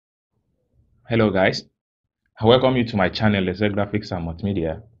Hello guys, I welcome you to my channel Let's Graphics and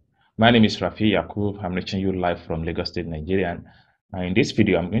Multimedia. My name is Rafi Yakub. I'm reaching you live from Lagos State, Nigeria. And in this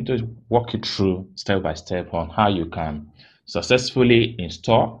video, I'm going to walk you through step by step on how you can successfully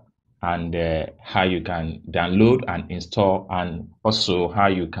install and how you can download and install, and also how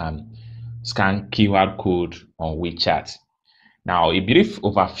you can scan QR code on WeChat. Now, a brief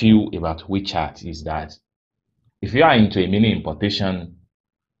overview about WeChat is that if you are into a mini importation,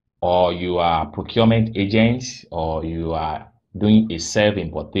 or you are procurement agent, or you are doing a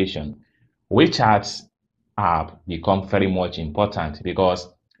self-importation, WeChat have become very much important because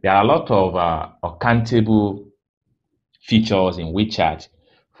there are a lot of accountable features in WeChat.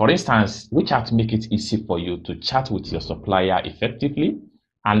 For instance, WeChat make it easy for you to chat with your supplier effectively.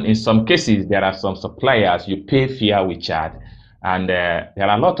 And in some cases, there are some suppliers you pay via WeChat, and there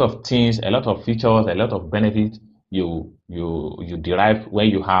are a lot of things, a lot of features, a lot of benefits you derive when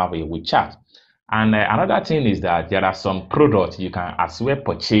you have a WeChat. And another thing is that there are some products you can as well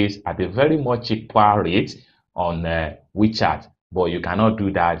purchase at a very much cheaper rate on WeChat, but you cannot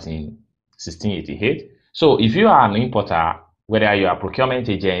do that in 1688. So if you are an importer, whether you are a procurement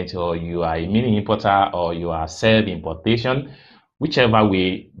agent or you are a mini importer or you are self-importation, whichever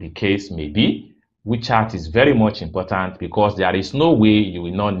way the case may be, WeChat is very much important because there is no way you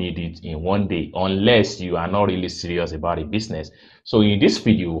will not need it in one day unless you are not really serious about a business. So in this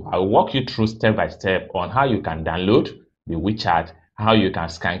video, I will walk you through step by step on how you can download the WeChat, how you can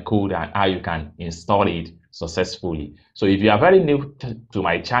scan code, and how you can install it successfully. So if you are very new to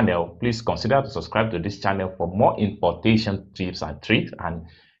my channel, please consider to subscribe to this channel for more importation tips and tricks. And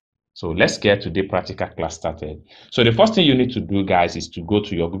so let's get today's practical class started. So the first thing you need to do, guys, is to go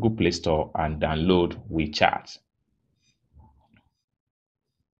to your Google Play Store and download WeChat.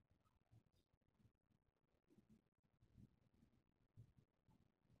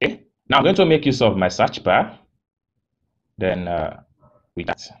 Okay. Now I'm going to make use of my search bar. Then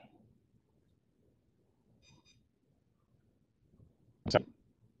WeChat.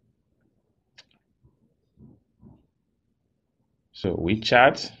 So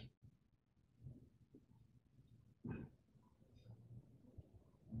WeChat.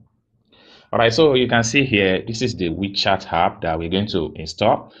 All right, so you can see here, this is the WeChat app that we're going to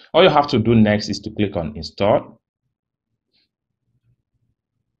install. All you have to do next is to click on install.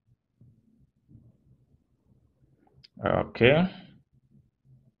 Okay.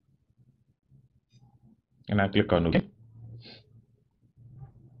 And I click on OK.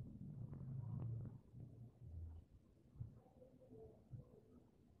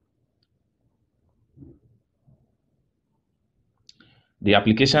 The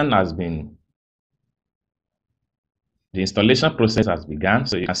application has been, the installation process has begun,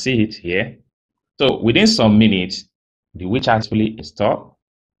 so you can see it here. So within some minutes, the WeChat is fully installed.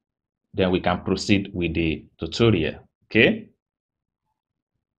 Then we can proceed with the tutorial. Okay.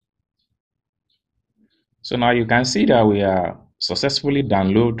 So now you can see that we are successfully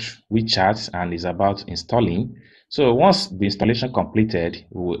download WeChat and is about installing. So once the installation completed,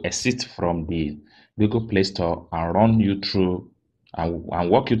 we will exit from the Google Play Store and run you through and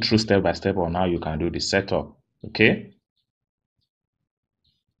walk you through step by step on how you can do the setup. Okay.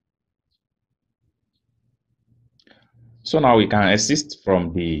 So now we can exit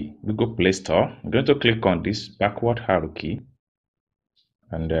from the Google Play Store. I'm going to click on this backward arrow key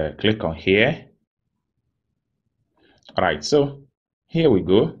and click on here. All right, so here we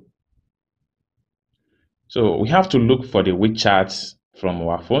go. So we have to look for the WeChat from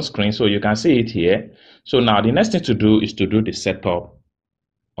our phone screen. So you can see it here. So now the next thing to do is to do the setup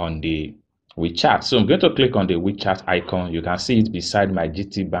on the WeChat. So I'm going to click on the WeChat icon. You can see it beside my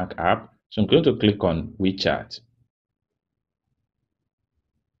GT Bank app. So I'm going to click on WeChat.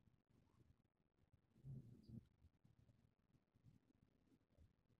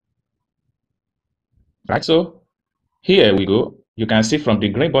 Right, so here we go. You can see from the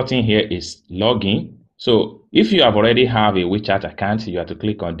green button here is login. So if you have already have a WeChat account, you have to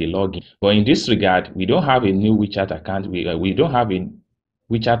click on the login. But in this regard, we don't have a new WeChat account. We don't have a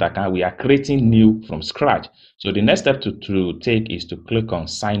WeChat account. We are creating new from scratch. So the next step to take is to click on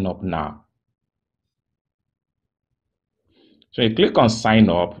sign up now. So you click on sign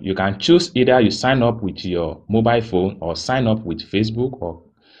up. You can choose either you sign up with your mobile phone or sign up with Facebook. Or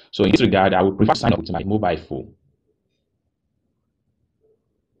so in this regard, I would prefer sign up with my mobile phone.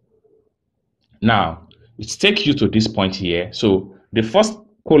 Now, it takes you to this point here. So the first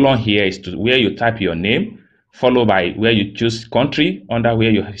column here is to where you type your name, followed by where you choose country, under where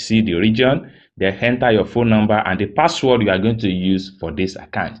you see the region, then enter your phone number and the password you are going to use for this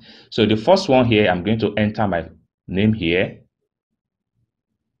account. So the first one here, I'm going to enter my name here.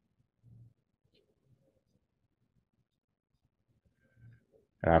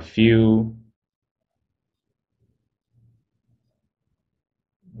 Rafiu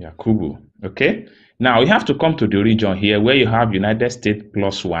Yakubu. Okay. Now you have to come to the region here where you have United States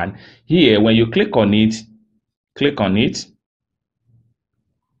 +1. Here, when you click on it,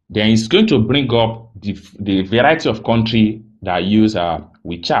 then it's going to bring up the variety of country that use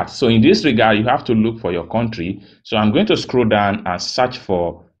WeChat. So in this regard, you have to look for your country. So I'm going to scroll down and search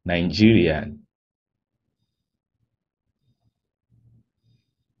for Nigerian.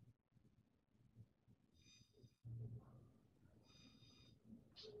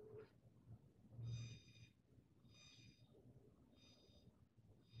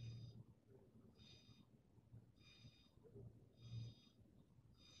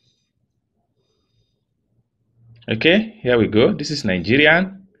 Okay, here we go. This is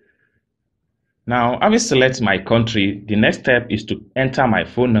Nigerian. Now, having selected my country, the next step is to enter my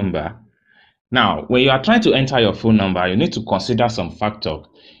phone number. Now, when you are trying to enter your phone number, you need to consider some factors.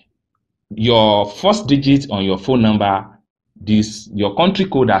 Your first digit on your phone number, your country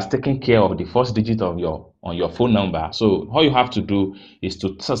code has taken care of the first digit of your phone number. So all you have to do is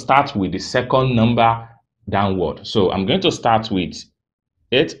to start with the second number downward. So I'm going to start with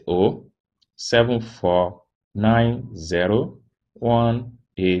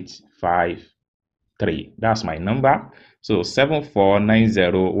 8074901853. That's my number. So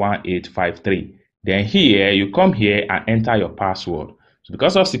 74901853. Then here you come here and enter your password. So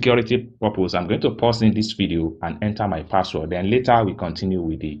because of security purpose, I'm going to pause in this video and enter my password. Then later we continue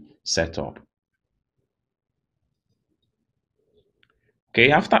with the setup.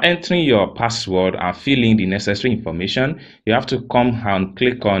 Okay, after entering your password and filling the necessary information, you have to come and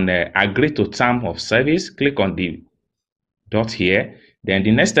click on agree to term of service. Click on the dot here. Then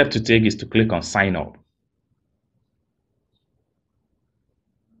the next step to take is to click on sign up.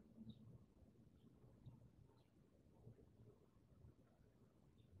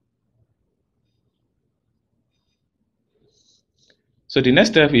 So the next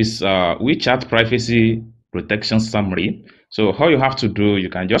step is WeChat privacy protection summary. So all you have to do, you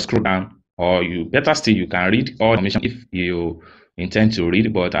can just scroll down, or you better still, you can read all the information if you intend to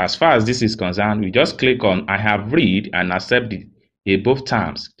read. But as far as this is concerned, we just click on I have read and accept the above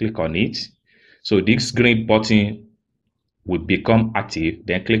terms. Click on it. So this green button will become active.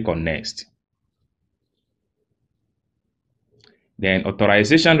 Then click on next. Then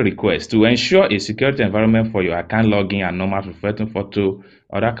authorization request. To ensure a security environment for your account login and normal reflecting photo,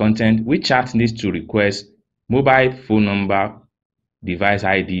 other content, WeChat needs to request mobile phone number, device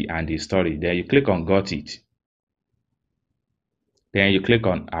ID, and the storage. Then you click on got it. Then you click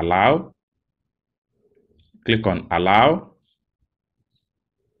on allow. Click on allow.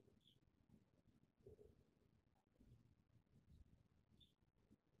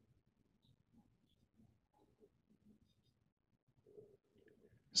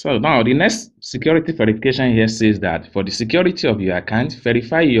 So now the next security verification here says that for the security of your account,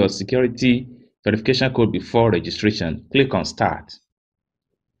 verify your security verification code before registration. Click on start.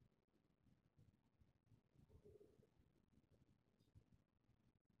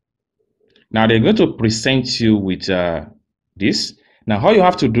 Now they're going to present you with this. Now all you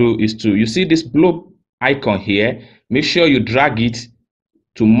have to do is you see this blue icon here, make sure you drag it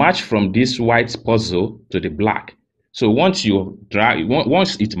to match from this white puzzle to the black. So once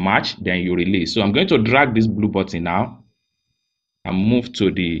it match, then you release. So I'm going to drag this blue button now and move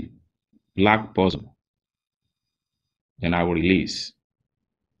to the black puzzle. Then I will release.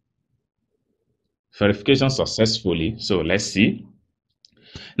 Verification successfully. So let's see.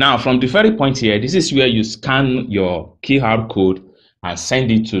 Now from the very point here, this is where you scan your QR code and send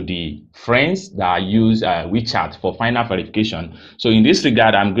it to the friends that use WeChat for final verification. So in this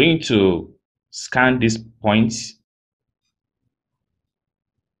regard, I'm going to scan this point.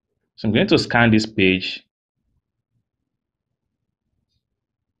 So I'm going to scan this page.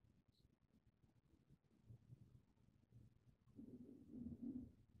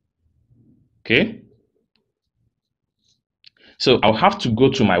 Okay. So I'll have to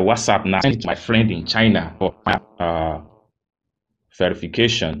go to my WhatsApp now, send it to my friend in China for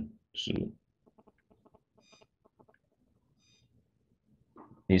verification. So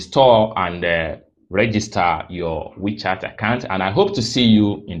install and register your WeChat account, and I hope to see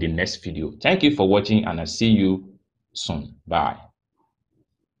you in the next video. Thank you for watching, and I'll see you soon. Bye.